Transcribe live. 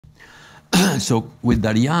So with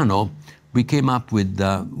Dariano, we came up with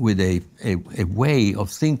a way of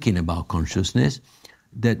thinking about consciousness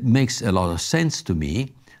that makes a lot of sense to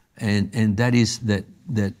me, and that is that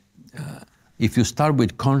if you start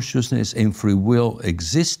with consciousness and free will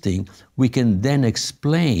existing, we can then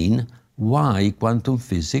explain why quantum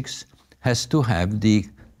physics has to have the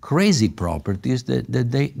crazy properties that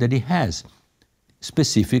it has.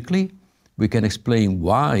 Specifically, we can explain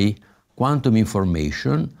why quantum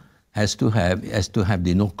information has to have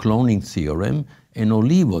the no-cloning theorem and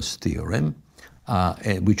no-Levos theorem,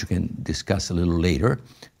 which we can discuss a little later,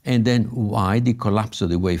 and then why the collapse of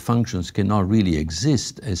the wave functions cannot really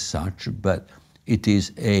exist as such, but it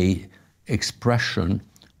is a expression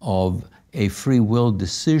of a free will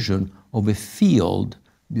decision of a field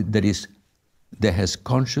that has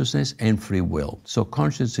consciousness and free will. So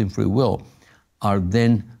consciousness and free will are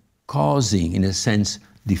then causing, in a sense,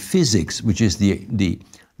 the physics, which is the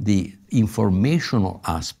informational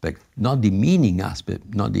aspect, not the meaning aspect,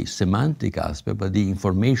 not the semantic aspect, but the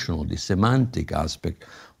informational, the semantic aspect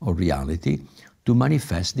of reality to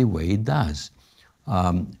manifest the way it does.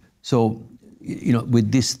 So,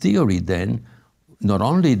 with this theory then, not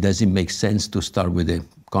only does it make sense to start with a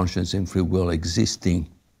consciousness and free will existing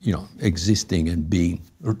and being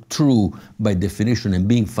true by definition and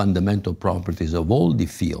being fundamental properties of all the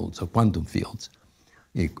fields, of quantum fields.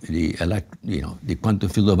 The quantum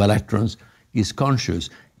field of electrons is conscious,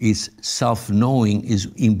 is self-knowing, is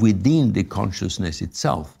within the consciousness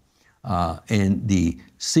itself. And the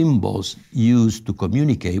symbols used to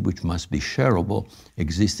communicate, which must be shareable,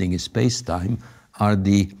 existing in space-time, are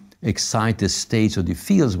the excited states of the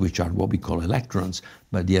fields, which are what we call electrons.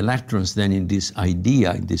 But the electrons then in this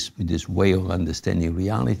idea, in this way of understanding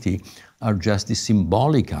reality, are just the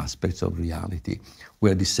symbolic aspects of reality,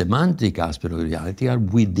 where the semantic aspects of reality are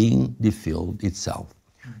within the field itself.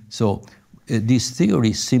 So this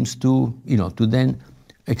theory seems to then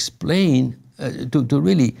explain, to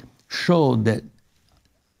really show that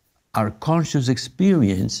our conscious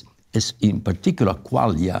experience is, in particular,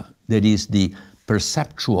 qualia, that is the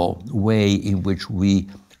perceptual way in which we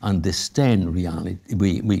understand reality,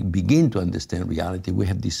 we begin to understand reality, we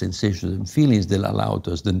have these sensations and feelings that allow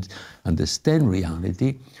us to understand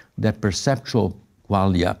reality, that perceptual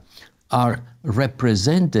qualia are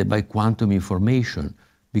represented by quantum information,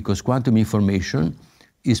 because quantum information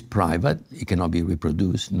is private, it cannot be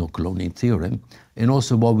reproduced, no cloning theorem, and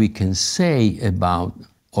also what we can say about,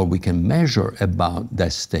 or we can measure about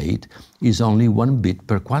that state is only 1 bit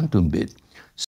per quantum bit.